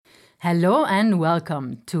Hello and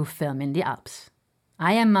welcome to Film in the Alps.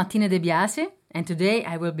 I am Martina De Biasi, and today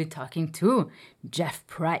I will be talking to Jeff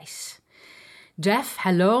Preiss. Jeff,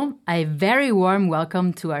 hello. A very warm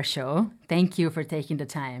welcome to our show. Thank you for taking the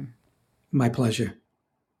time. My pleasure.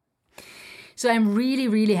 So I'm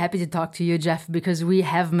really happy to talk to you, Jeff, because we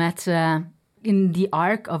have met in the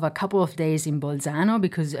arc of a couple of days in Bolzano,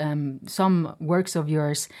 because some works of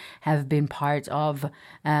yours have been part of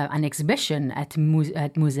an exhibition at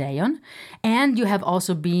Museum, and you have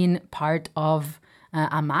also been part of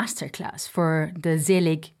a masterclass for the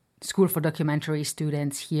Selig School for Documentary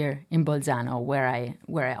students here in Bolzano, where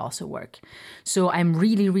I also work. So I'm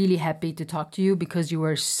really happy to talk to you because you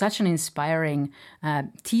were such an inspiring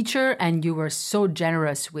teacher, and you were so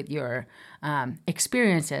generous with your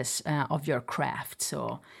experiences of your craft.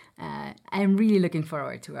 So I'm really looking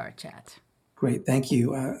forward to our chat. Great, thank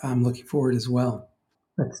you. I'm looking forward as well.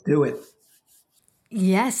 Let's do it.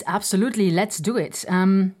 Yes, absolutely. Let's do it.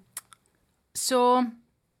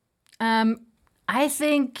 I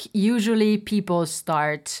think usually people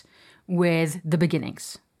start with the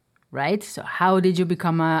beginnings, right? So how did you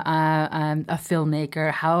become a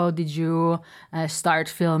filmmaker? How did you start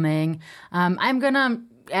filming? I'm going to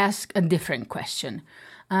ask a different question.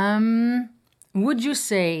 Would you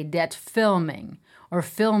say that filming or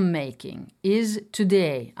filmmaking is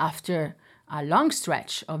today, after a long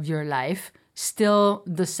stretch of your life, still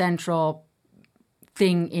the central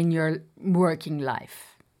thing in your working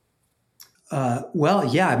life? Well,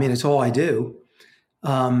 yeah, I mean, it's all I do.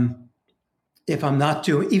 If I'm not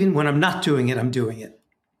even when I'm not doing it, I'm doing it.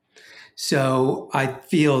 So I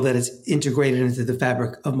feel that it's integrated into the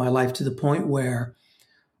fabric of my life to the point where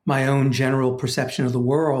my own general perception of the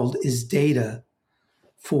world is data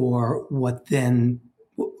for what then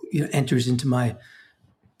enters into my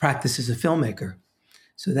practice as a filmmaker.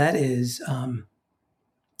 So that is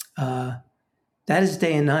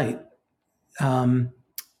day and night,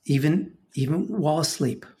 even while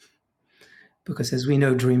asleep, because as we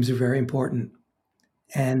know, dreams are very important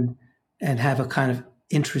and have a kind of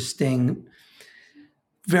interesting,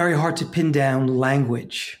 very hard to pin down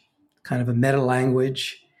language, kind of a meta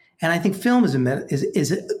language. And I think film is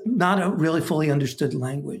not a really fully understood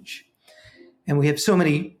language. And we have so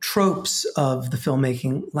many tropes of the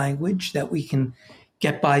filmmaking language that we can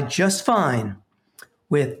get by just fine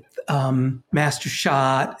with master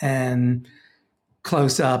shot and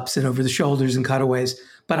close-ups and over the shoulders and cutaways.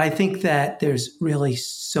 But I think that there's really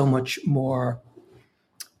so much more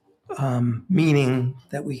meaning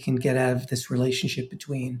that we can get out of this relationship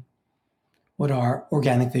between what our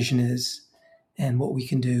organic vision is and what we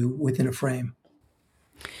can do within a frame.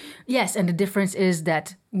 Yes, and the difference is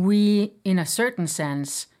that we, in a certain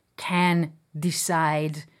sense, can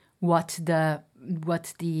decide what the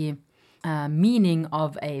meaning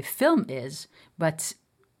of a film is, but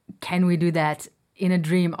can we do that in a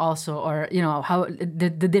dream also? Or, how the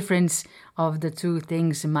difference of the two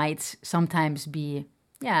things might sometimes be,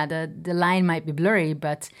 the line might be blurry,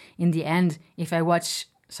 but in the end, if I watch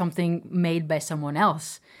something made by someone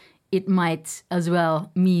else, it might as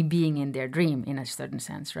well me being in their dream in a certain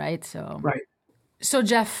sense, right? Right. So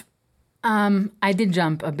Jeff, I did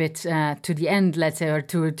jump a bit to the end, let's say, or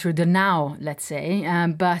to the now, let's say.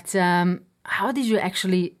 But how did you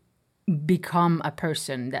actually become a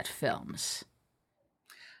person that films?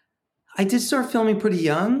 I did start filming pretty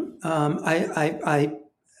young. I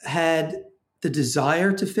had the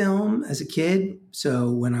desire to film as a kid. So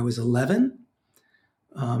when I was 11,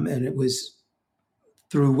 and it was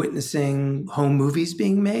through witnessing home movies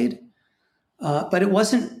being made. But it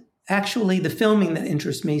wasn't actually the filming that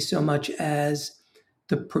interests me so much as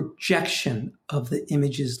the projection of the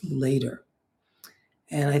images later.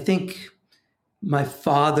 And I think my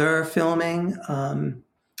father filming,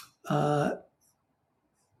 I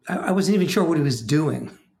wasn't even sure what he was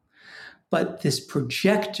doing. But this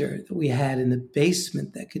projector that we had in the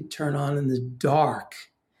basement that could turn on in the dark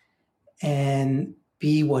and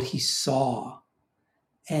be what he saw,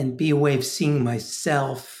 and be a way of seeing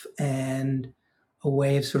myself and a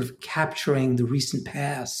way of sort of capturing the recent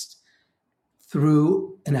past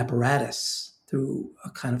through an apparatus, through a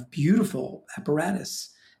kind of beautiful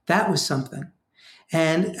apparatus. That was something.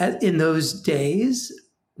 And in those days,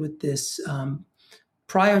 with this,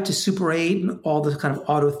 prior to Super 8 and all the kind of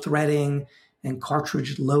auto threading and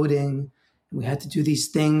cartridge loading, we had to do these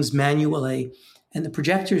things manually. And the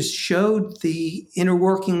projectors showed the inner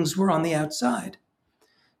workings were on the outside.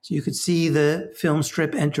 So you could see the film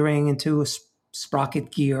strip entering into a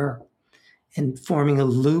sprocket gear and forming a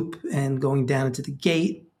loop and going down into the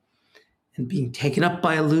gate and being taken up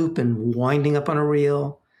by a loop and winding up on a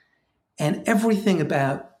reel. And everything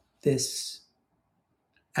about this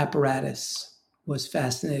apparatus was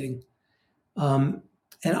fascinating. And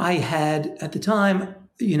I had, at the time,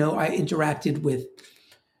 I interacted with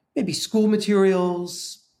maybe school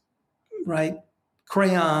materials, right?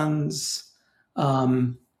 Crayons,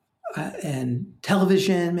 and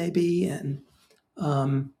television, maybe,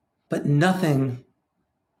 but nothing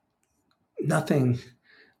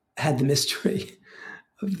had the mystery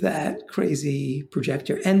of that crazy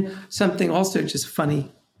projector. And something also just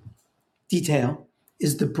funny detail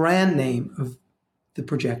is the brand name of the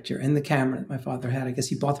projector and the camera that my father had. I guess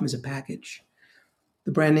he bought them as a package.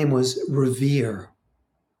 The brand name was Revere.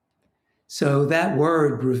 So that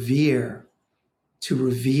word revere, to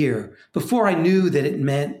revere, before I knew that it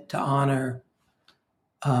meant to honor,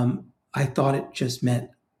 I thought it just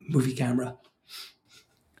meant movie camera.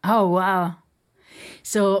 Oh, wow.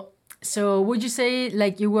 So would you say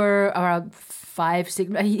like you were around 5,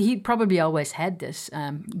 6? He probably always had this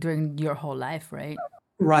during your whole life, right?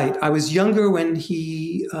 Right. I was younger when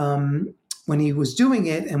he was doing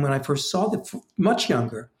it, and when I first saw it, much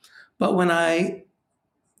younger. But when I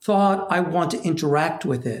thought I want to interact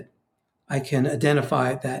with it, I can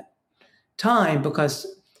identify that time, because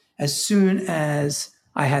as soon as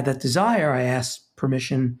I had that desire, I asked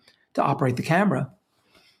permission to operate the camera.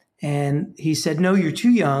 And he said, no, you're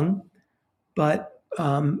too young, but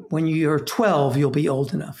when you're 12, you'll be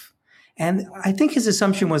old enough. And I think his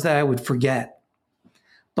assumption was that I would forget.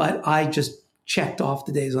 But I just checked off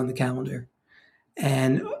the days on the calendar.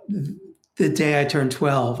 And the day I turned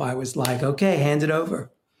 12, I was like, okay, hand it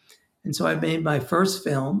over. And so I made my first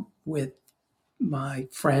film with my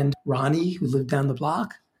friend Ronnie, who lived down the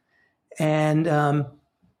block. And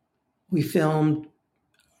we filmed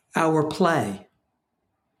our play.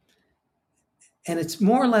 And it's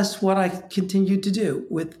more or less what I continued to do,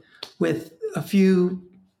 with a few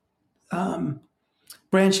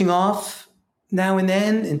branching off now and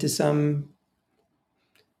then into some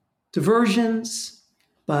diversions,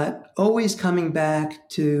 but always coming back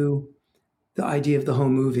to the idea of the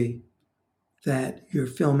home movie, that you're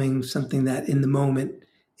filming something that in the moment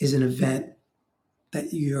is an event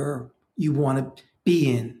that you want to be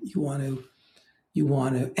in. You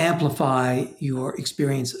want to amplify your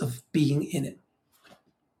experience of being in it.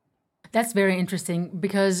 That's very interesting,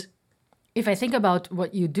 because if I think about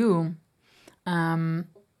what you do,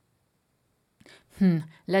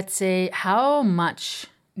 let's say, how much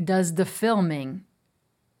does the filming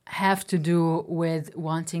have to do with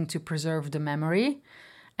wanting to preserve the memory?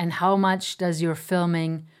 And how much does your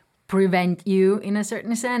filming prevent you, in a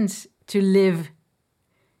certain sense, to live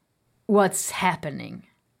what's happening?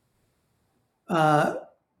 It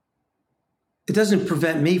doesn't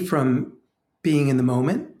prevent me from being in the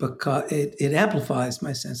moment, because it amplifies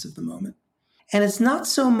my sense of the moment. And it's not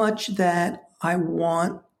so much that I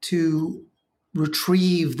want to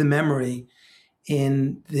retrieve the memory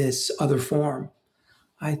in this other form.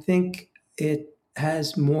 I think it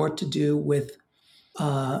has more to do with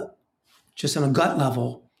just on a gut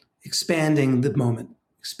level, expanding the moment,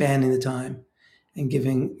 expanding the time, and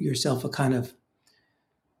giving yourself a kind of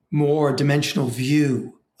more dimensional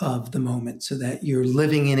view of the moment, so that you're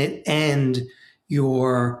living in it and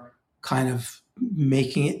you're kind of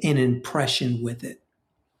making an impression with it.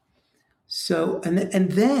 So, and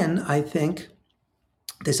then I think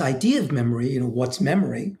this idea of memory, what's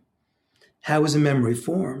memory? How is a memory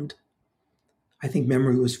formed? I think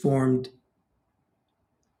memory was formed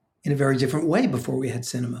in a very different way before we had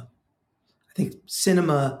cinema. I think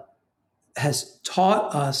cinema has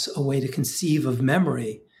taught us a way to conceive of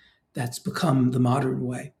memory that's become the modern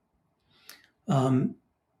way.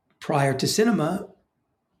 Prior to cinema,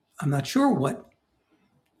 I'm not sure what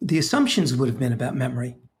the assumptions would have been about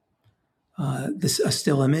memory. A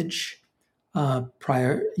still image,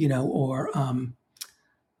 prior,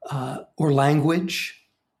 or language.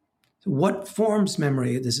 So what forms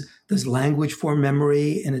memory? Does language form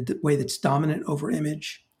memory in a way that's dominant over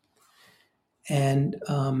image? And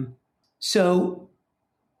so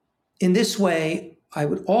in this way, I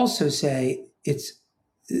would also say it's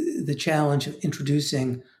the challenge of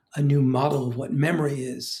introducing a new model of what memory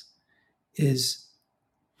is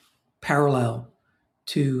parallel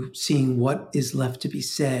to seeing what is left to be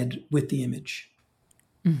said with the image.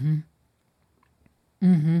 Mm-hmm.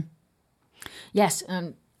 Mm-hmm. Yes,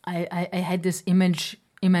 I had this image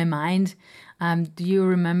in my mind. Do you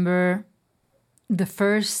remember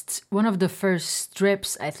one of the first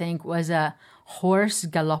strips, I think, was a horse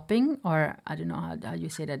galloping, or I don't know how you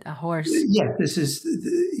say that, a horse. Yeah, this is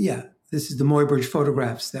the Muybridge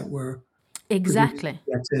photographs that were exactly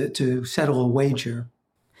to settle a wager.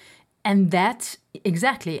 And that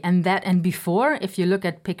exactly, and before, if you look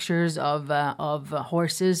at pictures of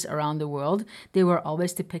horses around the world, they were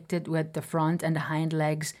always depicted with the front and the hind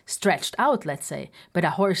legs stretched out, let's say. But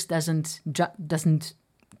a horse doesn't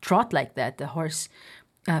trot like that. The horse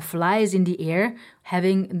flies in the air,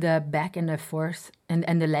 having the back and the forth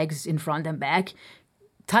and the legs in front and back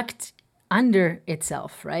tucked under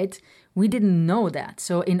itself, right? We didn't know that.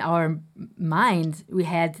 So in our mind, we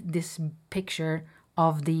had this picture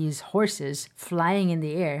of these horses flying in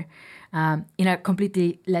the air in a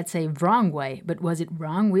completely, let's say, wrong way. But was it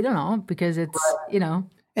wrong? We don't know, because it's,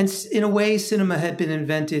 And in a way, cinema had been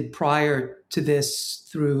invented prior to this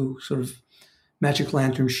through sort of magic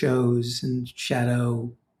lantern shows and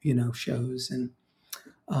shadow, shows.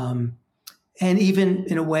 And even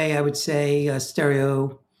in a way, I would say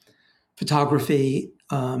stereo photography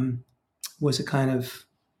was a kind of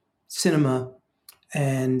cinema,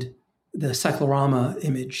 and the cyclorama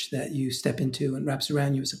image that you step into and wraps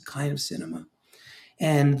around you is a kind of cinema.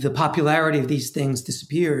 And the popularity of these things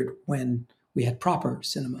disappeared when we had proper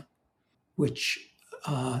cinema, which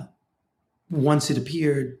once it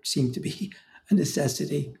appeared seemed to be a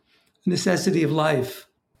necessity of life.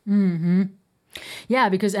 Mm-hmm. Yeah,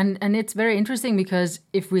 because and it's very interesting, because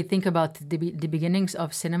if we think about the beginnings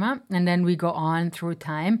of cinema and then we go on through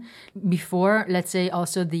time, before, let's say,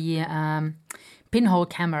 also the pinhole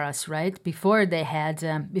cameras, right? Before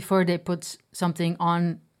they put something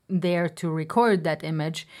on there to record that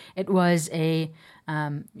image, it was a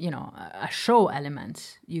show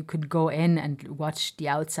element. You could go in and watch the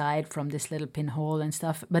outside from this little pinhole and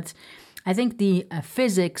stuff. But I think the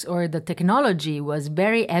physics or the technology was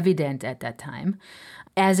very evident at that time,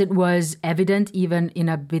 as it was evident even in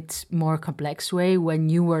a bit more complex way when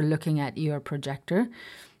you were looking at your projector.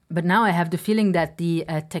 But now I have the feeling that the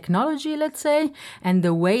technology, let's say, and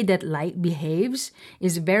the way that light behaves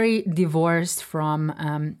is very divorced from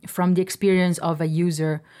the experience of a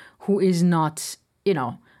user who is not,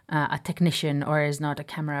 a technician, or is not a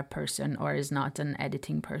camera person, or is not an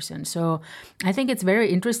editing person. So I think it's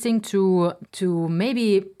very interesting to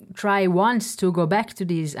maybe try once to go back to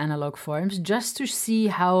these analog forms, just to see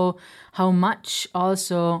how much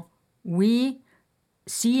also we,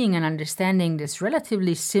 seeing and understanding this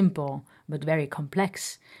relatively simple but very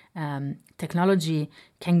complex technology,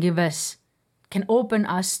 can open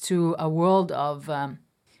us to a world of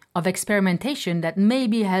experimentation that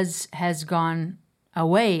maybe has gone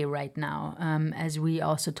away right now, as we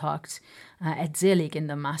also talked at Zelig in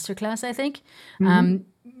the masterclass, I think.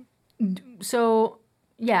 Mm-hmm. So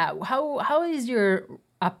yeah, how is your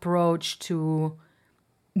approach to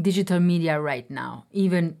digital media right now,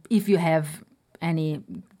 even if you have any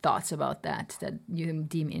thoughts about that you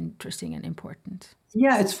deem interesting and important?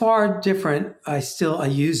 Yeah, it's far different. I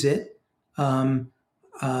use it. I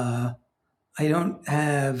don't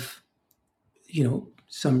have,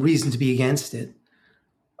 some reason to be against it.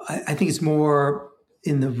 I think it's more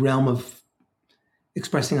in the realm of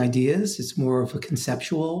expressing ideas. It's more of a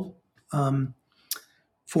conceptual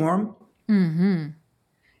form. Mm-hmm.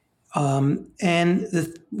 And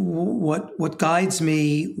what guides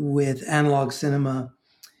me with analog cinema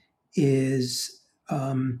is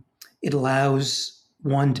it allows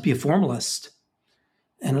one to be a formalist,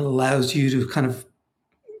 and it allows you to kind of,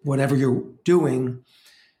 whatever you're doing,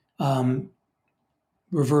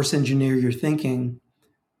 reverse engineer your thinking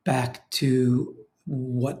back to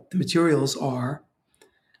what the materials are,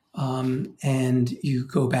 and you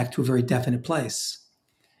go back to a very definite place.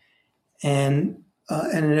 And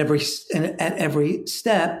at every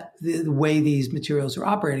step, the way these materials are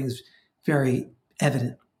operating is very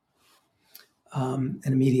evident and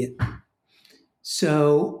immediate.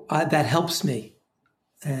 So that helps me,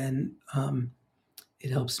 and it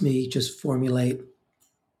helps me just formulate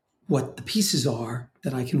what the pieces are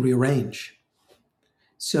that I can rearrange.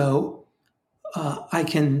 So I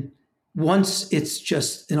can, once it's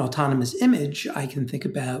just an autonomous image, I can think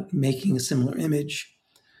about making a similar image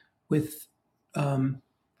with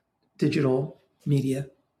digital media.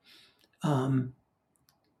 And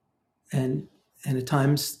at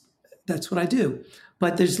times that's what I do.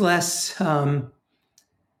 But there's less,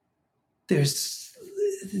 there's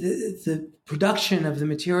the production of the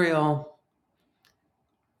material.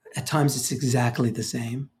 At times it's exactly the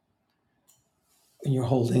same. When you're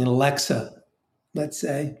holding an Alexa, let's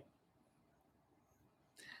say.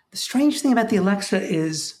 The strange thing about the Alexa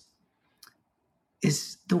is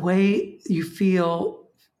the way you feel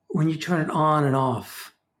when you turn it on and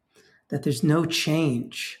off, that there's no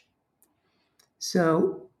change.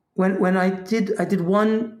 So when I did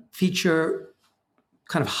one feature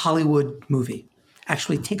kind of Hollywood movie,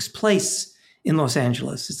 actually takes place in Los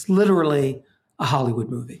Angeles. It's literally a Hollywood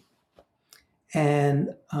movie. And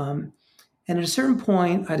at a certain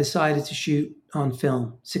point, I decided to shoot on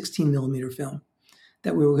film, 16 millimeter film,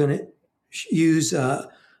 that we were going to use an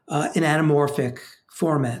anamorphic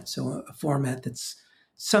format, so a format that's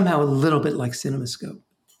somehow a little bit like CinemaScope.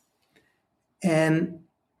 And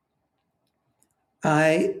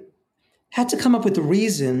I had to come up with a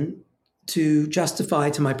reason to justify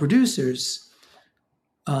to my producers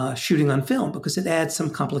shooting on film, because it adds some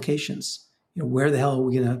complications. Where the hell are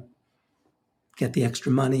we going to get the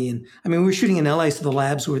extra money? And I mean, we were shooting in LA, so the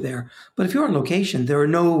labs were there. But if you're on location, there are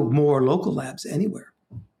no more local labs anywhere.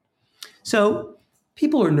 So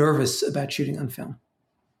people are nervous about shooting on film.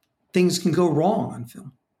 Things can go wrong on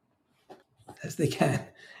film, as they can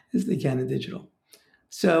in digital.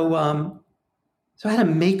 So I had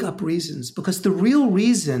to make up reasons, because the real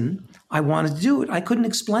reason I wanted to do it, I couldn't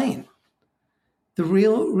explain. The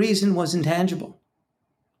real reason was intangible.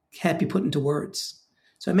 Can't be put into words.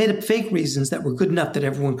 So I made up fake reasons that were good enough that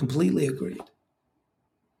everyone completely agreed.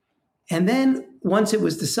 And then once it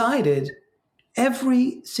was decided,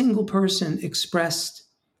 every single person expressed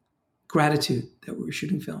gratitude that we were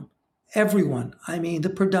shooting film. Everyone. I mean, the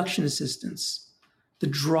production assistants, the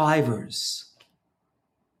drivers,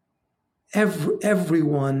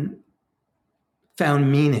 everyone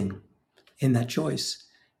found meaning in that choice,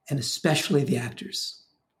 and especially the actors.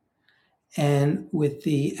 And with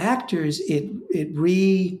the actors, it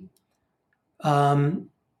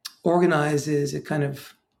organizes,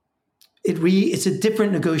 it's a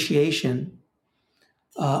different negotiation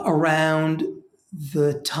around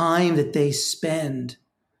the time that they spend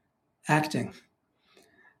acting,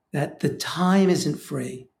 that the time isn't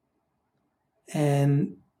free.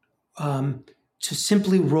 And to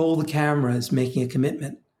simply roll the camera is making a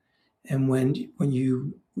commitment. And when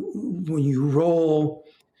you roll,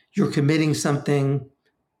 you're committing something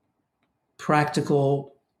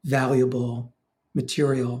practical, valuable,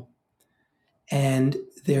 material. And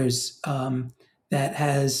there's that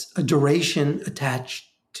has a duration attached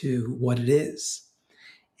to what it is.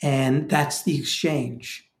 And that's the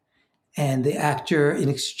exchange. And the actor, in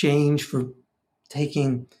exchange for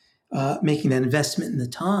making that investment in the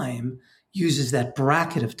time, uses that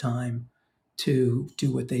bracket of time to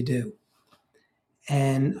do what they do.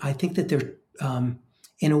 And I think that they're,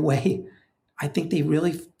 in a way, I think they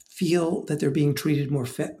really feel that they're being treated more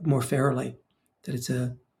fairly, that it's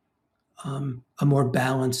a more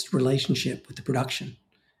balanced relationship with the production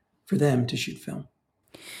for them to shoot film.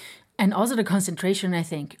 And also the concentration, I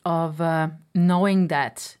think, of knowing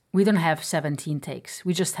that we don't have 17 takes.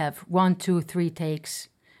 We just have 1, 2, 3 takes.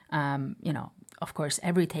 Of course,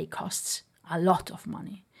 every take costs a lot of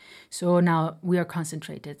money. So now we are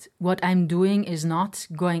concentrated. What I'm doing is not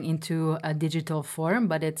going into a digital form,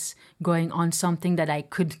 but it's going on something that I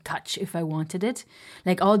could touch if I wanted it.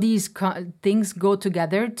 Like all these things go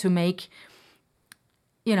together to make,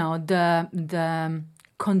 the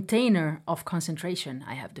container of concentration,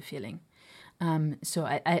 I have the feeling. So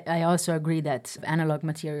I also agree that analog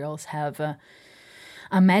materials have a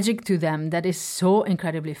magic to them that is so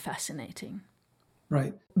incredibly fascinating.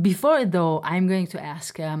 Right. Before, though, I'm going to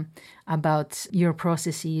ask about your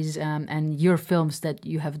processes and your films that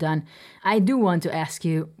you have done. I do want to ask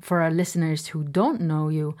you, for our listeners who don't know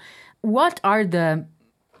you, what are the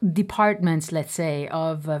departments, let's say,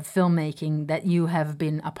 of filmmaking that you have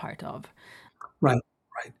been a part of? Right.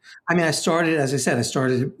 I mean, as I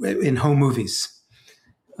started in home movies.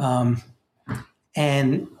 And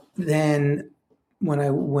then when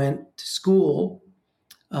I went to school,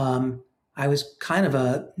 I was kind of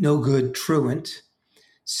a no-good truant.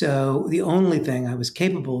 So the only thing I was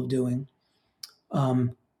capable of doing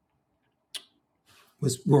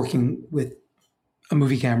was working with a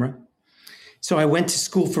movie camera. So I went to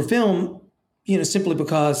school for film, simply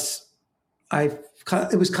because I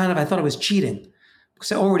thought I was cheating,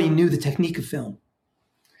 because I already knew the technique of film.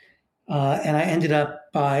 And I ended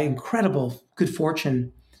up, by incredible good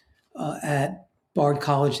fortune, at Bard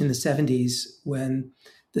College in the 70s, when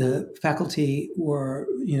the faculty were,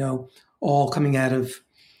 all coming out of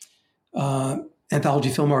anthology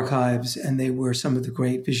film archives, and they were some of the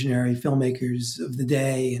great visionary filmmakers of the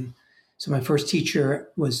day. And so my first teacher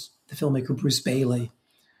was the filmmaker Bruce Bailey,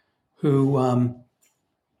 who,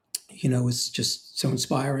 was just so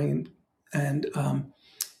inspiring, and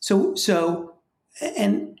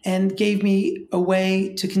gave me a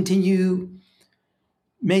way to continue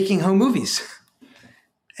making home movies.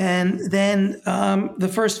 And then the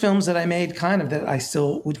first films that I made, that I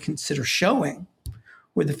still would consider showing,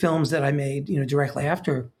 were the films that I made, directly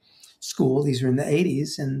after school. These were in the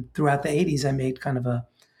 80s. And throughout the 80s, I made kind of a,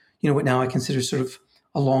 what now I consider sort of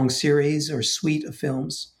a long series or suite of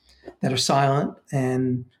films that are silent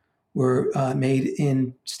and were made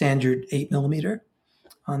in standard 8mm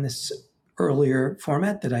on this earlier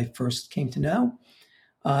format that I first came to know,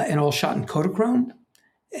 and all shot in Kodachrome,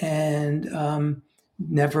 and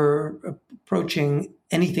never approaching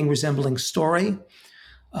anything resembling story,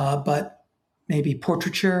 but maybe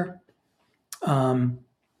portraiture, and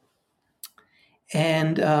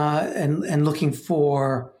looking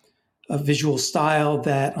for a visual style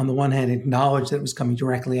that, on the one hand, acknowledged that it was coming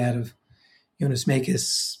directly out of Jonas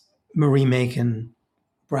Mekas, Marie Macon,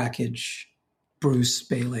 Brakhage, Bruce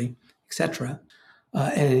Bailey, etc.,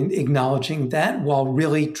 and acknowledging that while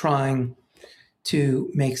really trying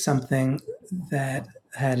to make something that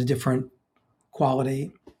had a different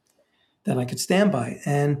quality that I could stand by.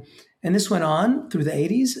 And this went on through the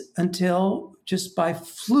 80s until, just by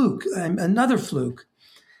fluke, another fluke,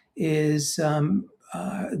 is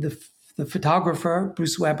the photographer,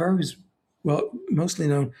 Bruce Weber, who's mostly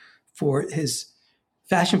known for his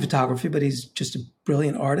fashion photography, but he's just a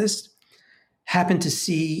brilliant artist, happened to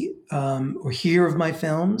see or hear of my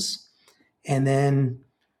films, and then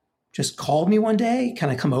just called me one day, can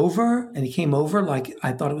I come over? And he came over like,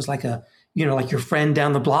 I thought it was like like your friend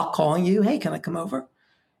down the block calling you, hey, can I come over?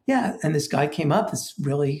 Yeah. And this guy came up, this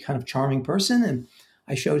really kind of charming person, and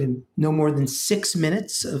I showed him no more than 6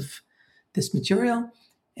 minutes of this material.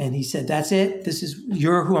 And he said, that's it.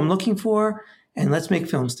 You're who I'm looking for, and let's make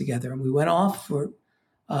films together. And we went off for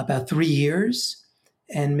about 3 years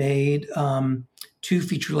and made 2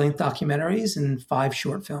 feature-length documentaries and 5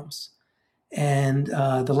 short films. And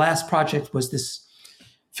the last project was this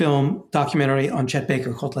film documentary on Chet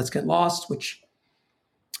Baker called Let's Get Lost, which,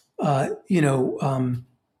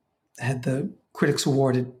 had the Critics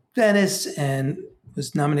Award at Venice and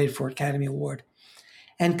was nominated for Academy Award,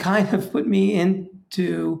 and kind of put me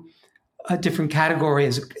into a different category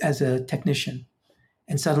as a technician.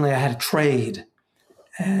 And suddenly I had a trade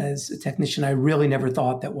as a technician. I really never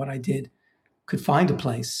thought that what I did could find a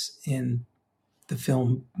place in the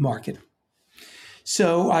film market.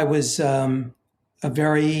 So I was a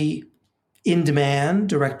very in-demand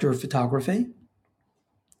director of photography,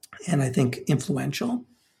 and I think influential.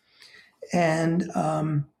 And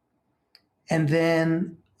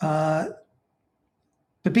then,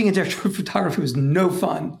 but being a director of photography was no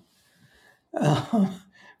fun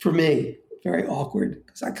for me. Very awkward,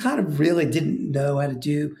 because I kind of really didn't know how to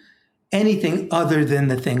do anything other than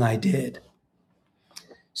the thing I did.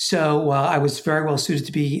 So I was very well suited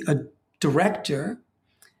to be a director,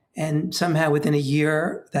 and somehow within a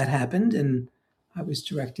year that happened, and I was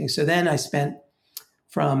directing. So then I spent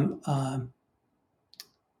from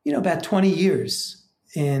about 20 years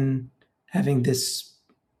in having this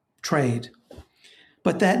trade.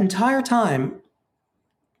 But that entire time,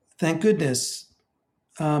 thank goodness,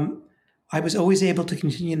 I was always able to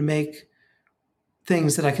continue to make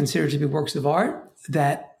things that I considered to be works of art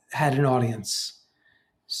that had an audience.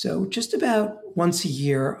 So just about once a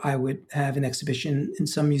year, I would have an exhibition in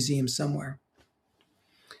some museum somewhere.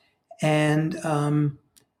 And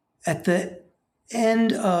at the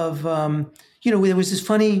end of, there was this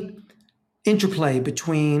funny interplay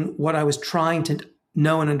between what I was trying to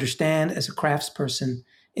know and understand as a craftsperson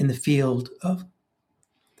in the field of,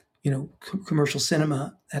 commercial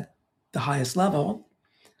cinema at the highest level,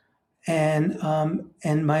 and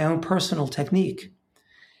my own personal technique.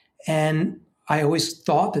 And I always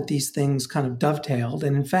thought that these things kind of dovetailed.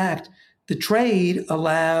 And in fact, the trade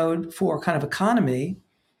allowed for a kind of economy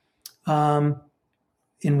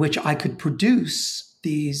in which I could produce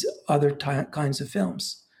these other kinds of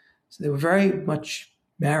films. So they were very much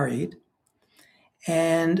married.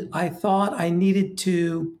 And I thought I needed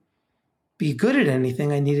to be good at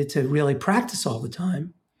anything. I needed to really practice all the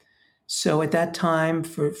time. So at that time,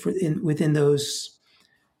 within those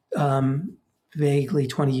vaguely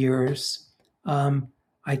 20 years, I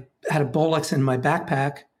had a Bolex in my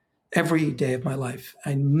backpack every day of my life.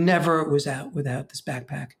 I never was out without this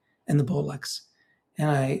backpack and the Bolex. And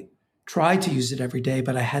I tried to use it every day,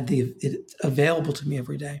 but I had it available to me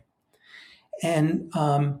every day. And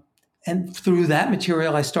through that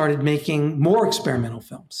material, I started making more experimental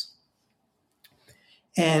films.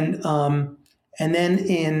 And then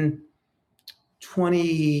in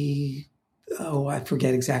I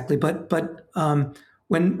forget exactly, but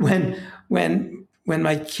when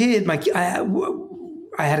my kid, I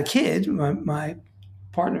had a kid, my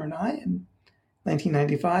partner and I, in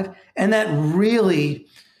 1995, and that really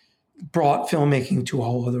brought filmmaking to a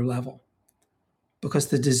whole other level, because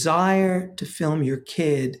the desire to film your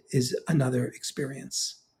kid is another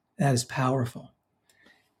experience that is powerful.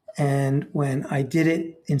 And when I did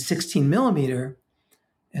it in 16 millimeter,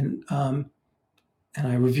 and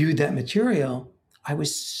I reviewed that material, I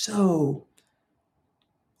was so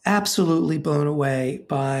absolutely blown away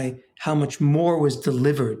by how much more was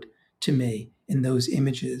delivered to me in those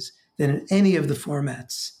images than in any of the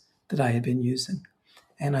formats that I had been using.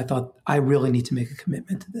 And I thought, I really need to make a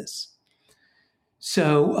commitment to this.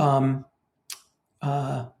 So,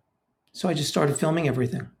 so I just started filming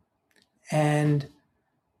everything. And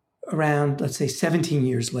around, let's say, 17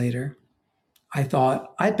 years later, I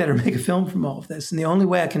thought I'd better make a film from all of this. And the only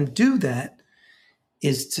way I can do that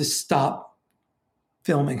is to stop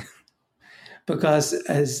filming. Because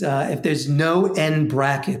if there's no end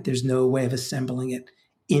bracket, there's no way of assembling it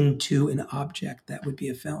into an object that would be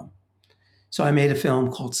a film. So I made a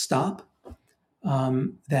film called Stop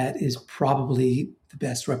that is probably the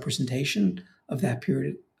best representation of that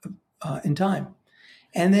period in time.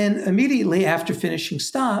 And then immediately after finishing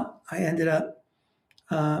Stop, I ended up,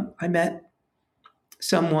 I met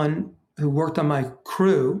someone who worked on my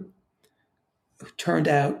crew, who turned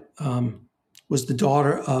out was the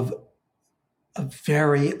daughter of a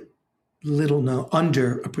very little known,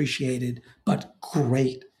 underappreciated, but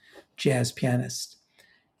great jazz pianist.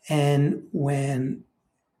 And when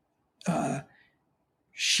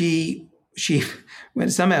when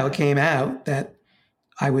somehow it came out that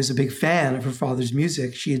I was a big fan of her father's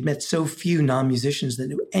music, she had met so few non-musicians that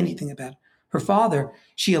knew anything about her father.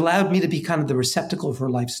 She allowed me to be kind of the receptacle of her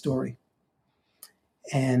life story.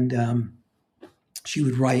 And she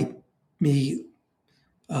would write me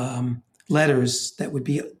letters that would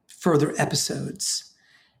be further episodes,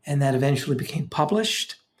 and that eventually became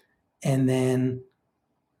published. And then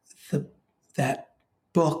that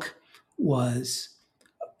book was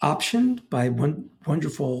optioned by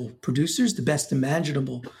wonderful producers, the best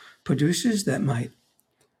imaginable producers that might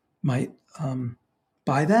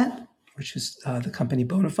buy that, which is the company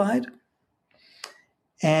Bonafide.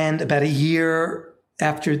 And about a year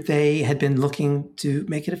after they had been looking to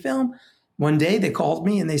make it a film, one day they called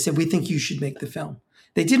me and they said, "We think you should make the film."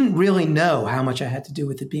 They didn't really know how much I had to do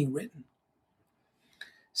with it being written.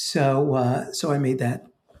 So I made that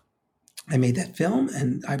film,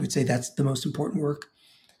 and I would say that's the most important work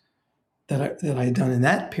that I had done in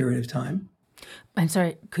that period of time. I'm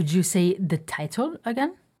sorry, could you say the title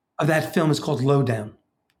again? Of that film is called Lowdown.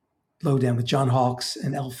 Lowdown, with John Hawkes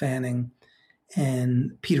and Elle Fanning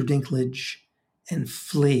and Peter Dinklage and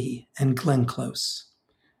Flea and Glenn Close.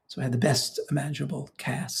 So I had the best imaginable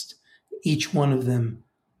cast. Each one of them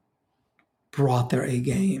brought their A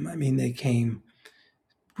game. I mean, they came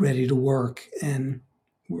ready to work and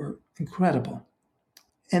were incredible.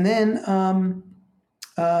 And then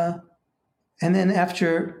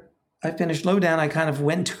after I finished Lowdown, I kind of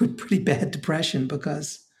went into a pretty bad depression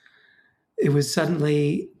because it was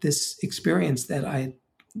suddenly this experience that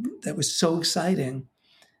was so exciting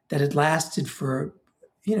that it lasted for,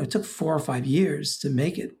 it took 4 or 5 years to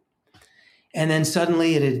make it. And then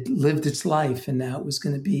suddenly it had lived its life, and now it was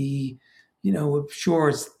going to be, sure,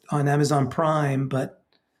 it's on Amazon Prime,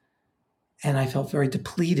 and I felt very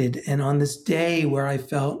depleted. And on this day where I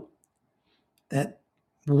felt that,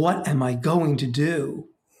 what am I going to do?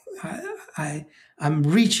 I'm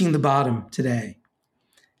reaching the bottom today.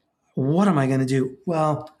 What am I going to do?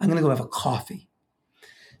 Well, I'm going to go have a coffee.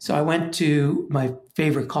 So I went to my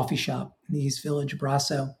favorite coffee shop in the East Village,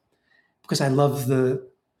 Abrazo, because I love the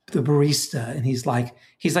barista, and he's like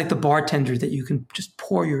the bartender that you can just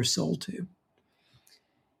pour your soul to.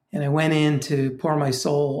 And I went in to pour my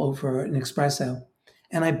soul over an espresso,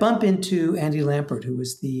 and I bump into Andy Lampert, who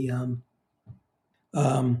was he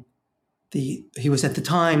was at the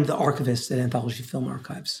time the archivist at Anthology Film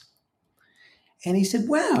Archives. And he said,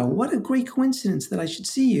 "Wow, what a great coincidence that I should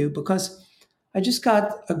see you, because I just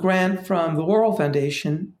got a grant from the Laurel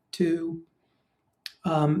Foundation to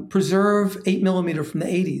preserve 8mm from the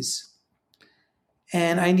 80s.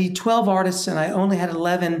 And I need 12 artists, and I only had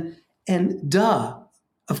 11. And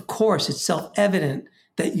of course, it's self-evident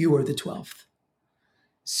that you are the 12th.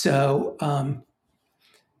 So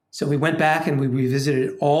we went back and we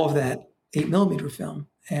revisited all of that 8mm film,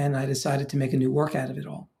 and I decided to make a new work out of it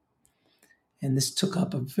all. And this took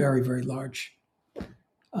up a very, very large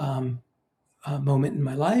moment in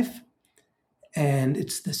my life. And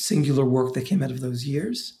it's the singular work that came out of those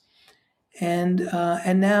years. And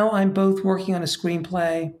now I'm both working on a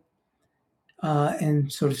screenplay and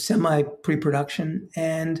sort of semi-pre-production.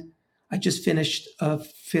 And I just finished a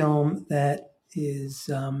film that is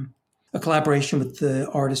a collaboration with the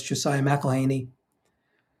artist Josiah McElhaney,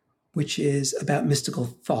 which is about mystical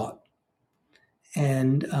thought.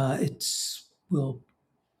 And will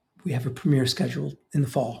we have a premiere scheduled in the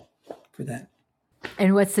fall for that.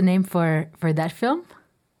 And what's the name for that film?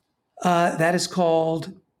 That is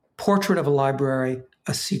called Portrait of a Library,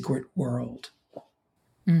 A Secret World.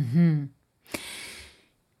 Mm-hmm.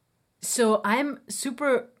 So I'm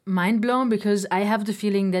super mind blown because I have the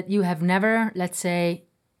feeling that you have never, let's say,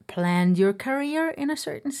 planned your career in a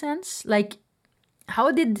certain sense. Like,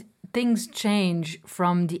 how did things change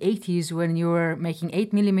from the 80s when you were making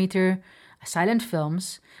 8mm silent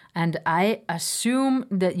films? And I assume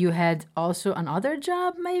that you had also another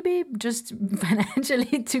job, maybe just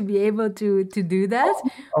financially to be able to do that.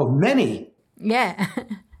 Oh, many. Yeah.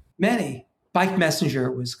 Many. Bike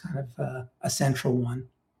Messenger was kind of a central one.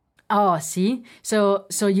 Oh, see? So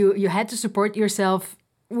you had to support yourself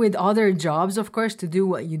with other jobs, of course, to do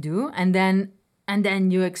what you do. And then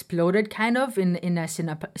you exploded kind of in a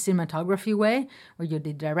cinematography way where you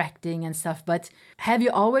did directing and stuff. But have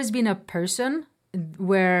you always been a person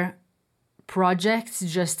where projects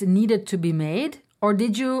just needed to be made? Or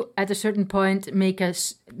did you, at a certain point, make a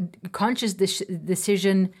conscious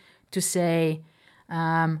decision to say,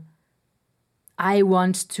 I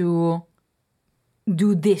want to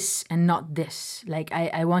do this and not this? Like,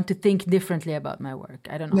 I want to think differently about my work.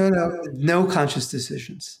 I don't know. No conscious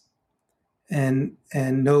decisions and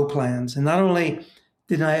no plans. And not only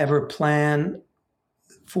didn't I ever plan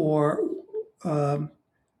for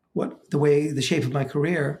the shape of my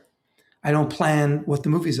career, I don't plan what the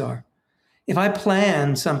movies are. If I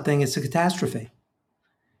plan something, it's a catastrophe.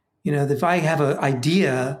 If I have an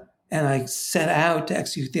idea and I set out to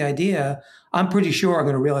execute the idea, I'm pretty sure I'm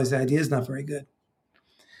going to realize the idea is not very good.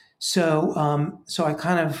 So I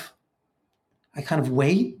kind of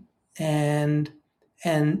wait and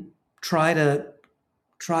try to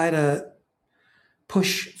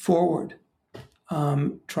push forward,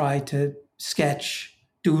 try to sketch,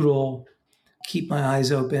 doodle, keep my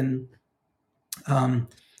eyes open,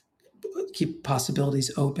 keep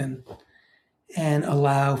possibilities open, and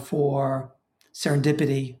allow for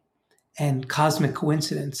serendipity and cosmic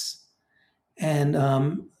coincidence. And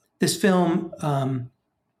this film,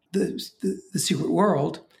 the Secret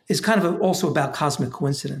World, is kind of also about cosmic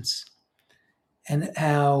coincidence and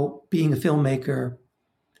how being a filmmaker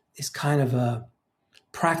is kind of a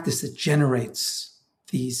practice that generates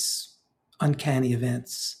these uncanny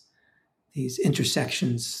events, these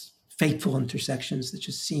intersections, fateful intersections that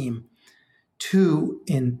just seem too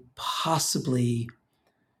impossibly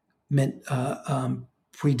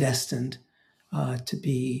predestined to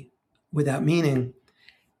be without meaning,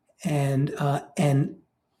 and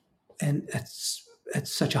at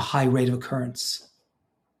such a high rate of occurrence.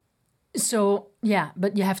 So yeah,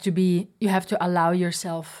 but you have to allow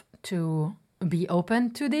yourself to be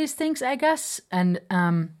open to these things, I guess, and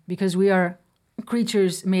because we are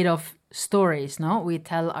creatures made of stories, no? We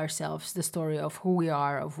tell ourselves the story of who we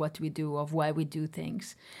are, of what we do, of why we do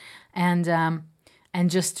things, and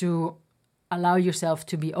just to allow yourself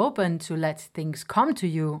to be open to let things come to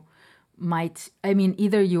you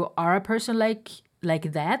either you are a person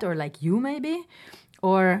like that, or like you maybe,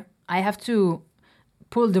 or I have to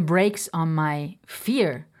pull the brakes on my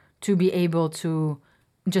fear to be able to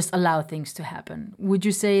just allow things to happen. Would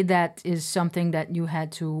you say that is something that you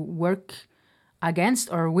had to work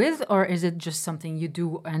against or with, or is it just something you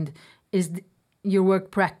do, and is your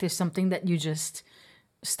work practice something that you just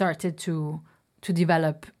started to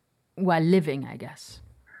develop while living, I guess?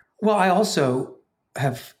 Well, I also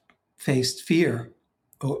have faced fear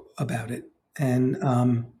about it, and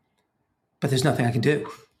but there's nothing I can do.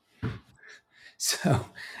 So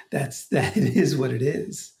that it is what it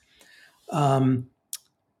is. I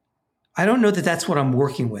don't know that that's what I'm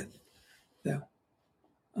working with, though.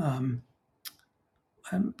 But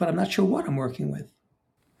I'm not sure what I'm working with.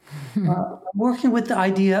 I'm working with the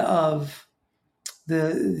idea of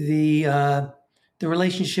the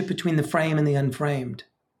relationship between the frame and the unframed,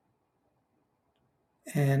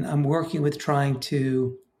 and I'm working with trying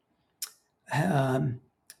to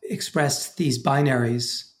express these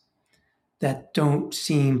binaries that don't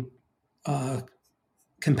seem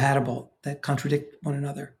compatible, that contradict one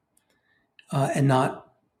another, and not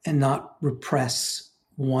repress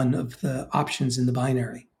one of the options in the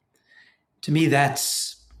binary. To me,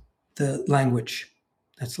 that's the language.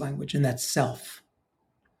 That's language, and that's self.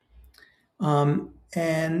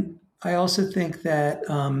 And I also think that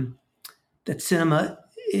that cinema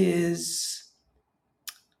is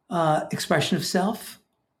expression of self.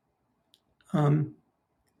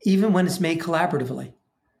 Even when it's made collaboratively,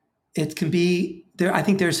 it can be there. I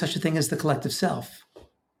think there's such a thing as the collective self.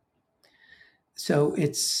 So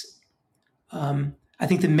it's, I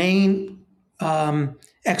think the main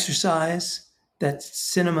exercise that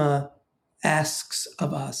cinema asks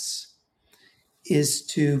of us is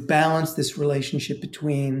to balance this relationship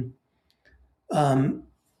between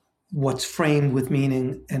what's framed with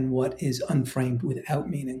meaning and what is unframed without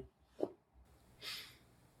meaning.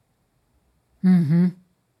 Mm-hmm.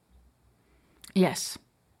 Yes.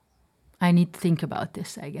 I need to think about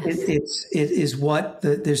this, I guess.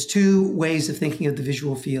 There's two ways of thinking of the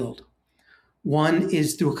visual field. One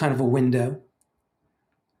is through a kind of a window,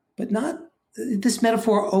 but this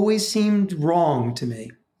metaphor always seemed wrong to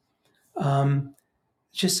me.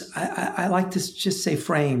 I like to just say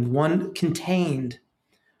framed, one contained,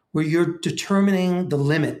 where you're determining the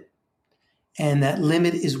limit, and that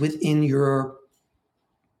limit is within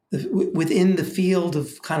the field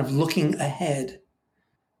of kind of looking ahead,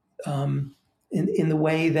 in the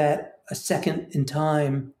way that a second in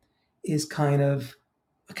time is kind of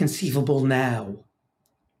a conceivable now.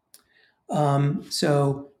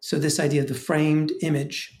 So this idea of the framed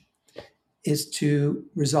image is to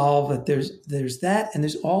resolve that there's that, and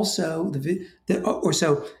there's also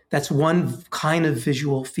so that's one kind of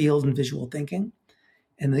visual field and visual thinking,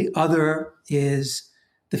 and the other is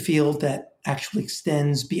the field that actually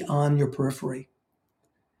extends beyond your periphery,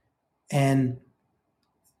 and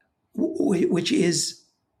which is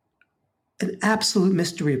an absolute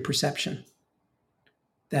mystery of perception,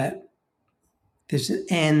 that there's an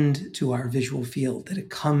end to our visual field, that it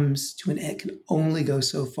comes to an end, can only go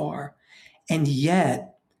so far. And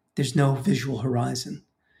yet there's no visual horizon.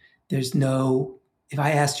 If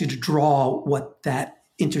I asked you to draw what that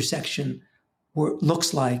intersection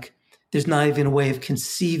looks like, there's not even a way of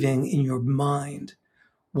conceiving in your mind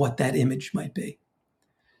what that image might be.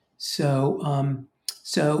 So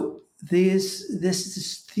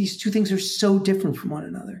these two things are so different from one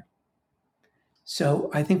another. So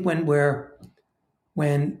I think when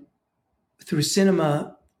through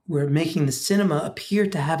cinema, we're making the cinema appear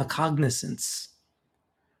to have a cognizance,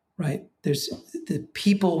 right? There's the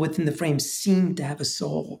people within the frame seem to have a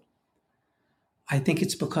soul. I think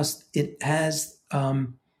it's because it has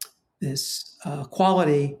this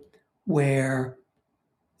quality where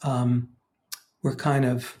we're kind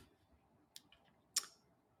of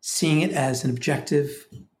seeing it as an objective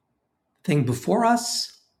thing before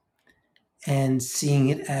us and seeing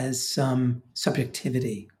it as some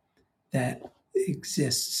subjectivity that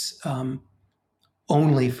exists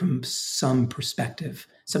only from some perspective,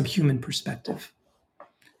 some human perspective.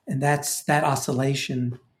 And that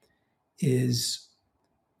oscillation is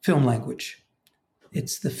film language.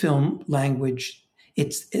 It's the film language.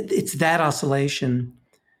 It's that oscillation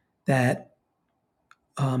that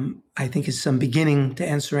I think is some beginning to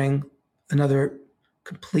answering another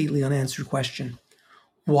completely unanswered question.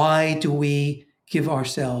 Why do we give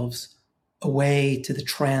ourselves away to the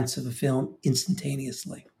trance of a film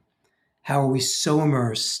instantaneously? How are we so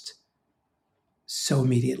immersed so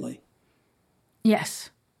immediately?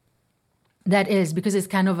 Yes, that is, because it's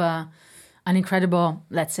kind of an incredible,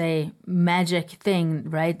 let's say, magic thing,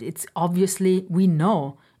 right? It's obviously, we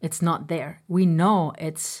know it's not there. We know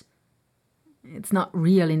it's not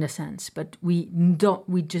real in a sense, but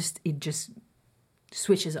it just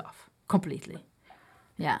switches off completely.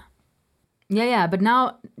 Yeah. But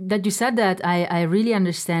now that you said that, I really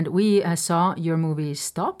understand. We saw your movie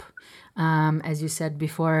Stop, as you said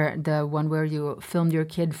before, the one where you filmed your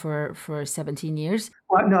kid for 17 years.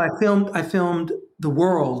 Well, no, I filmed The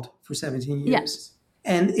World for 17 years. Yes.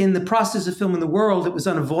 And in the process of filming The World, it was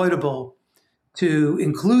unavoidable to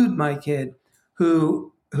include my kid,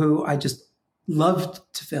 who I just loved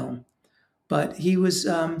to film. But he was,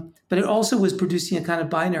 but it also was producing a kind of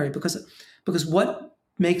binary, because what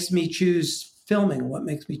makes me choose filming, what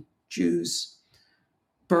makes me choose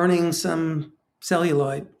burning some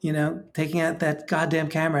celluloid, taking out that goddamn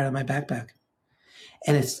camera out of my backpack.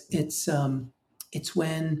 And it's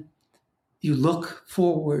when you look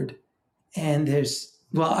forward and I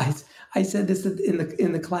said this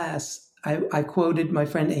in the class. I quoted my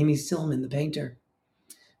friend Amy Silman, the painter,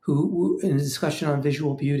 who in a discussion on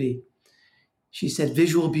visual beauty, she said,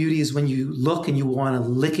 visual beauty is when you look and you want to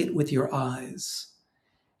lick it with your eyes.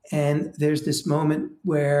 And there's this moment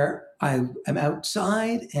where I am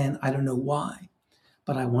outside and I don't know why,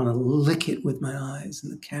 but I want to lick it with my eyes,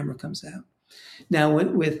 and the camera comes out. Now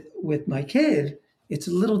with my kid, it's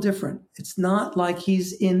a little different. It's not like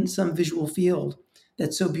he's in some visual field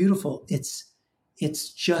that's so beautiful. It's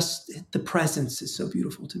just the presence is so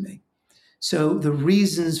beautiful to me. So the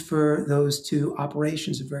reasons for those two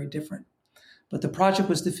operations are very different. But the project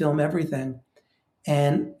was to film everything.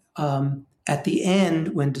 And at the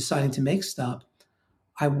end, when deciding to make Stop,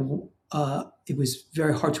 it was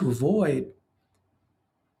very hard to avoid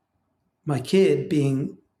my kid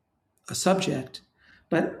being a subject,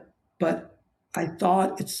 but I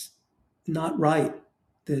thought it's not right.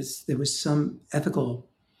 There was some ethical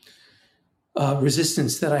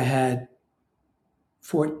resistance that I had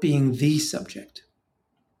for it being the subject.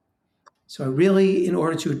 So I really, in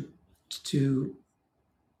order to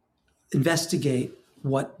investigate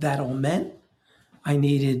what that all meant, I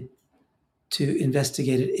needed to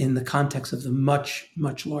investigate it in the context of the much,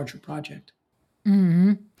 much larger project.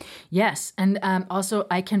 Mm-hmm. Yes. And also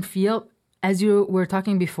I can feel, as you were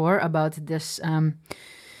talking before about this,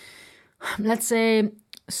 let's say,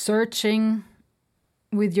 searching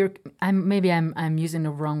with your, I'm using the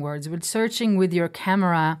wrong words, but searching with your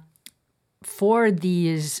camera for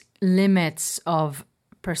these limits of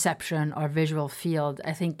perception or visual field.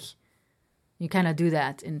 I think you kind of do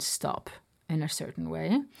that in Stop in a certain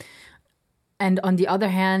way. And on the other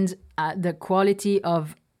hand, the quality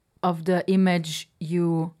of the image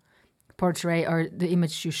you portray or the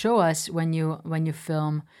image you show us when you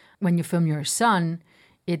film your son,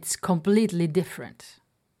 it's completely different.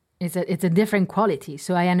 It's a different quality.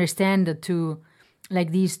 So I understand the two,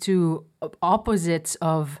 like these two opposites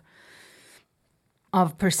of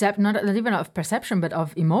perception, not even of perception, but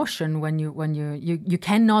of emotion. When you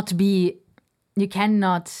cannot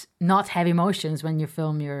not have emotions when you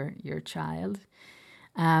film your child,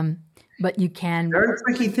 but you can. Very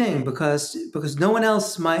tricky thing because no one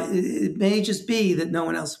else might. It may just be that no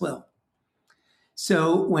one else will.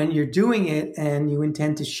 So when you're doing it and you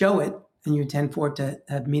intend to show it and you intend for it to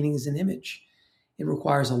have meaning as an image, it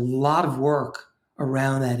requires a lot of work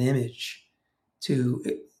around that image to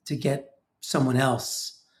get someone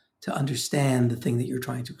else to understand the thing that you're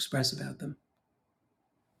trying to express about them.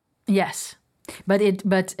 Yes, but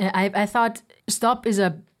I thought Stop is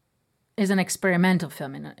an experimental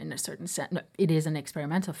film in a certain sense. No, it is an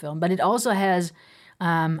experimental film, but it also has.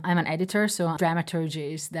 I'm an editor, so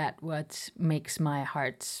dramaturgy is that what makes my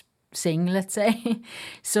heart sing, let's say.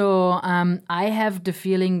 So I have the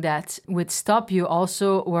feeling that with Stop, you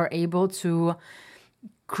also were able to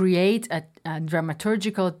create a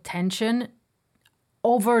dramaturgical tension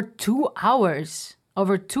over 2 hours.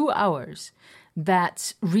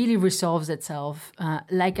 That really resolves itself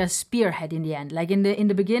like a spearhead in the end. Like in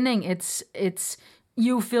the beginning, it's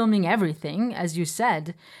you filming everything, as you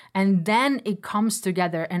said, and then it comes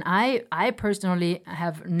together. And I personally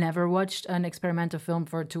have never watched an experimental film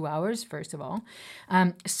for 2 hours, first of all.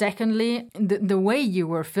 Secondly, the way you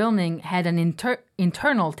were filming had an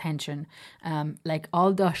internal tension, like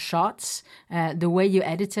all the shots, the way you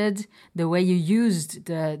edited, the way you used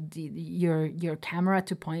your camera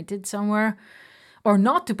to point it somewhere, or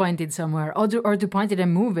not to point it somewhere, or to point it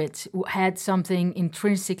and move it, had something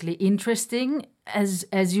intrinsically interesting,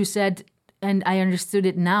 as you said, and I understood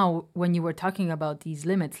it now when you were talking about these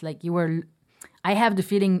limits. Like I have the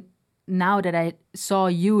feeling now that I saw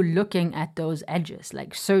you looking at those edges,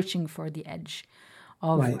 like searching for the edge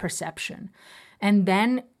of Right. perception, and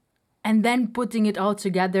then putting it all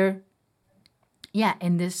together,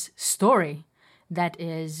 in this story that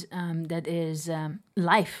is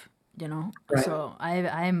life. Right. So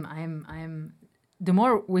I'm the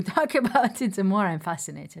more we talk about it, the more I'm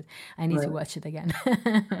fascinated. I need to watch it again.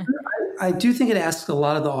 I do think it asks a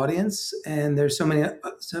lot of the audience, and there's so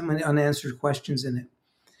many unanswered questions in it.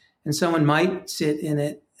 And someone might sit in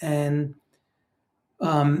it and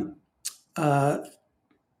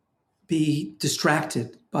be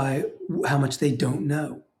distracted by how much they don't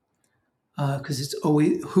know, because it's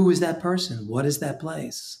always, who is that person? What is that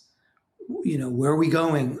place? Where are we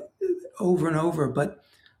going? Over and over. But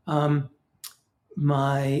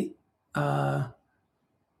my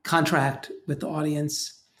contract with the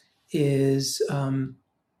audience is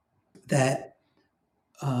that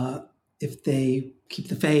if they keep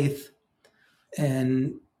the faith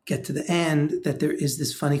and get to the end, that there is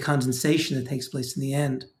this funny condensation that takes place in the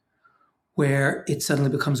end where it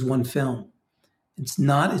suddenly becomes one film. It's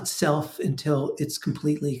not itself until it's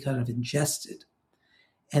completely kind of ingested.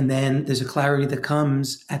 And then there's a clarity that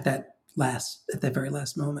comes at that very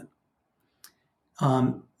last moment.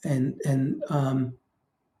 So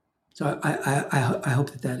I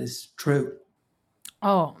hope that is true.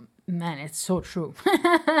 Oh man, it's so true.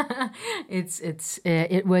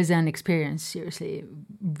 It was an experience, seriously,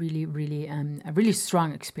 really, really, a really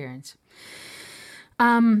strong experience.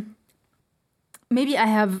 Maybe I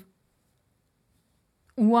have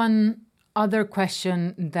one other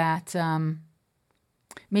question that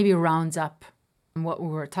maybe rounds up what we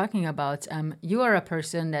were talking about. You are a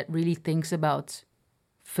person that really thinks about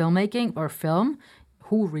filmmaking or film,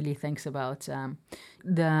 who really thinks about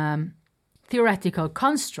the theoretical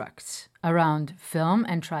constructs around film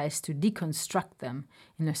and tries to deconstruct them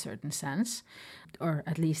in a certain sense. Or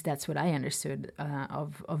at least that's what I understood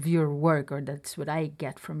of your work, or that's what I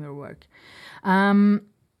get from your work.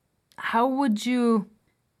 How would you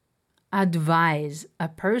advise a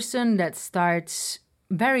person that starts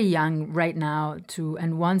very young right now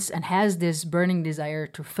and has this burning desire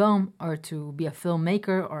to film or to be a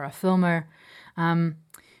filmmaker or a filmer?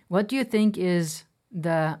 What do you think is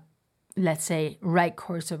the, let's say, right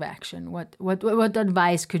course of action? What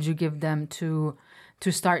advice could you give them to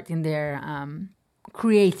start in their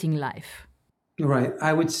creating life? Right.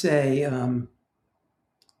 I would say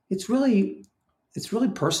it's really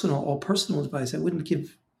personal, all personal advice. I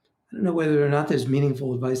don't know whether or not there's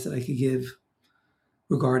meaningful advice that I could give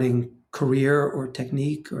regarding career or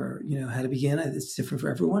technique or, how to begin. It's different for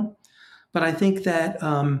everyone. But I think that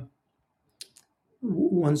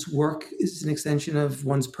one's work is an extension of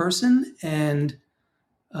one's person. And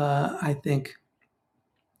I think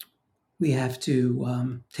we have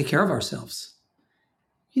to take care of ourselves.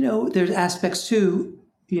 There's aspects too,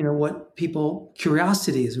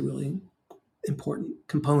 curiosity is a really important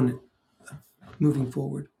component of moving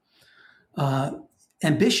forward.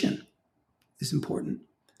 Ambition is important.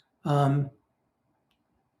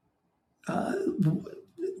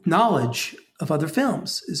 Knowledge of other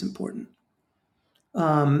films is important.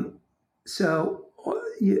 So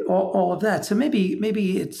all of that. So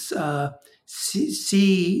maybe it's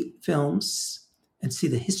see films and see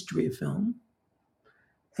the history of film.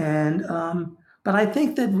 And but I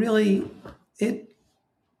think that really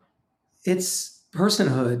it's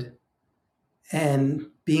personhood and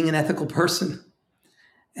being an ethical person.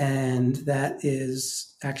 And that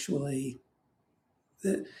is actually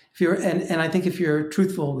I think if you're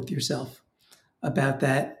truthful with yourself about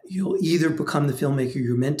that, you'll either become the filmmaker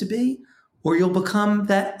you're meant to be, or you'll become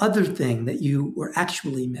that other thing that you were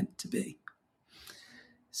actually meant to be.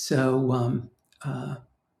 So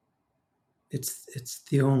it's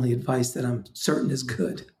the only advice that I'm certain is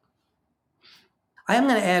good. I am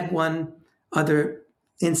going to add one other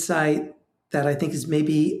insight that I think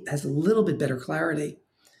has a little bit better clarity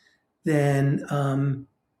than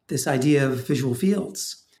this idea of visual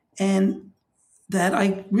fields. And that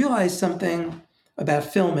I realized something about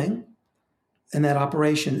filming and that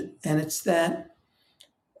operation. And it's that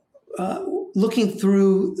looking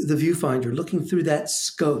through the viewfinder, looking through that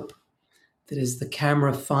scope that is the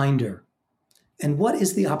camera finder. And what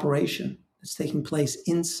is the operation that's taking place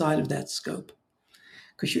inside of that scope?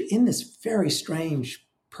 Because you're in this very strange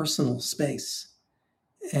personal space.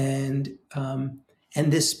 And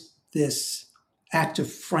this act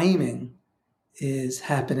of framing is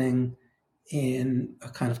happening in a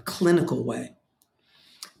kind of clinical way.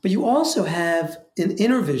 But you also have an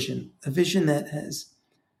inner vision, a vision that has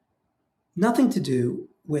nothing to do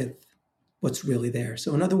with what's really there.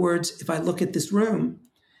 So in other words, if I look at this room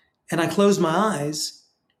and I close my eyes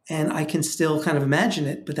and I can still kind of imagine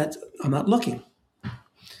it, but I'm not looking.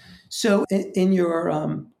 So in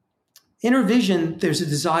your inner vision, there's a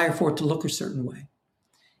desire for it to look a certain way.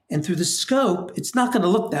 And through the scope, it's not going to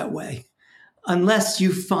look that way unless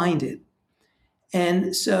you find it.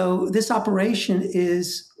 And so this operation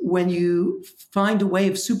is when you find a way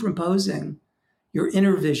of superimposing your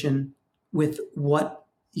inner vision with what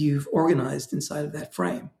you've organized inside of that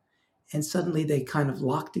frame. And suddenly they kind of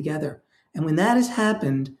lock together. And when that has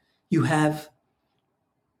happened, you have,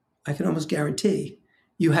 I can almost guarantee,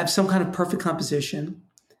 you have some kind of perfect composition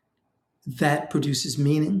that produces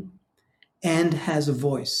meaning and has a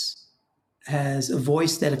voice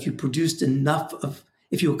that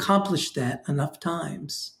if you accomplish that enough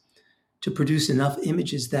times to produce enough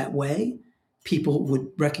images that way, people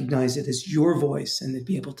would recognize it as your voice and they'd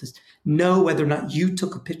be able to know whether or not you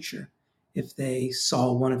took a picture if they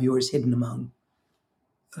saw one of yours hidden among,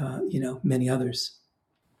 many others.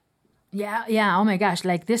 Yeah. Oh my gosh.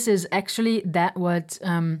 Like this is actually what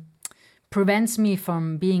prevents me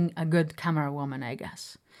from being a good camera woman, I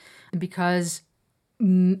guess. Because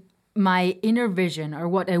my inner vision or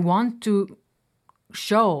what I want to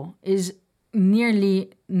show is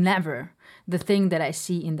nearly never the thing that I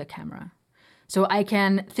see in the camera. So I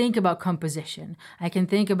can think about composition. I can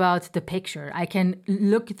think about the picture. I can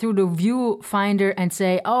look through the viewfinder and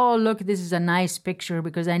say, oh, look, this is a nice picture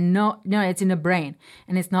because I know it's in the brain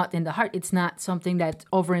and it's not in the heart. It's not something that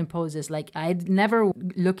overimposes. Like I'd never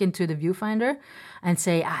look into the viewfinder and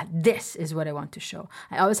say, this is what I want to show.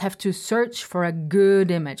 I always have to search for a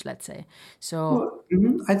good image, let's say. So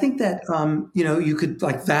I think that, you could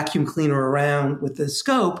like vacuum cleaner around with the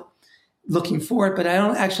scope looking for it, but I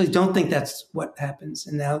don't think that's what happens.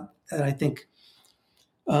 And now that I think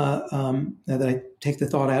now that I take the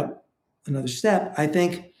thought out another step, I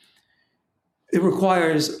think it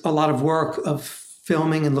requires a lot of work of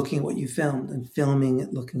filming and looking at what you filmed, and filming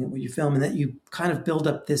and looking at what you film, and that you kind of build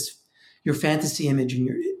up your fantasy image and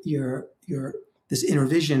your this inner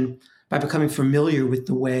vision by becoming familiar with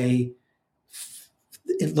the way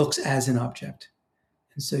it looks as an object.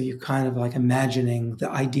 And so you're kind of like imagining the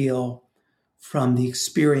ideal from the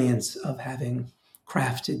experience of having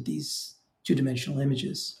crafted these two-dimensional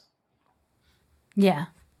images. Yeah.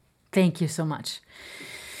 Thank you so much.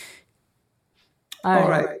 All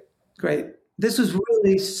right. Great. This was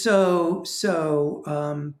really so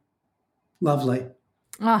lovely.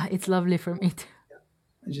 It's lovely for me too.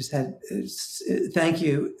 I just had, thank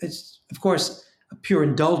you. It's, of course, a pure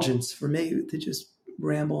indulgence for me to just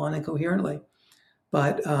ramble on incoherently.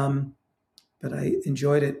 But I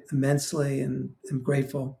enjoyed it immensely, and am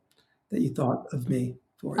grateful that you thought of me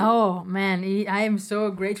for it. Oh man, I am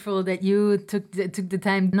so grateful that you took the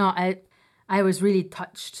time. No, I was really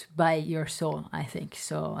touched by your soul, I think.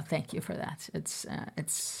 So thank you for that. It's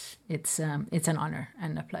an honor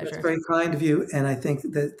and a pleasure. That's very kind of you, and I think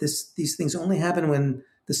that these things only happen when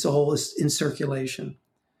the soul is in circulation.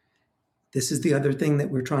 This is the other thing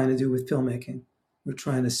that we're trying to do with filmmaking. We're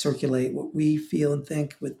trying to circulate what we feel and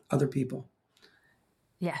think with other people.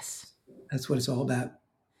 Yes. That's what it's all about.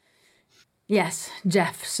 Yes,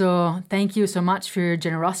 Jeff. So thank you so much for your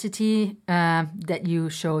generosity that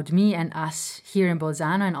you showed me and us here in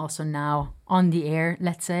Bolzano, and also now on the air,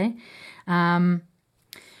 let's say.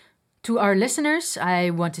 To our listeners, I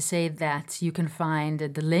want to say that you can find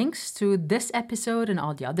the links to this episode and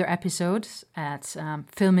all the other episodes at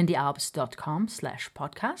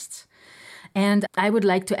filminthealps.com/podcasts. And I would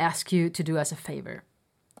like to ask you to do us a favor.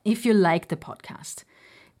 If you like the podcast,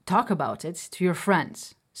 talk about it to your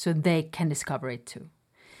friends so they can discover it too.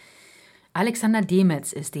 Alexander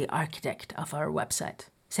Demetz is the architect of our website.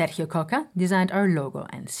 Sergio Coca designed our logo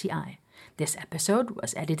and CI. This episode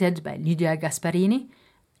was edited by Lydia Gasparini,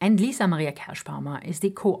 and Lisa Maria Kerschbaumer is the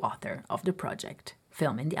co-author of the project,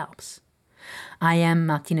 Film in the Alps. I am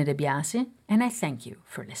Martina De Biasi, and I thank you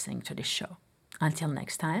for listening to this show. Until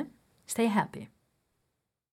next time, stay happy.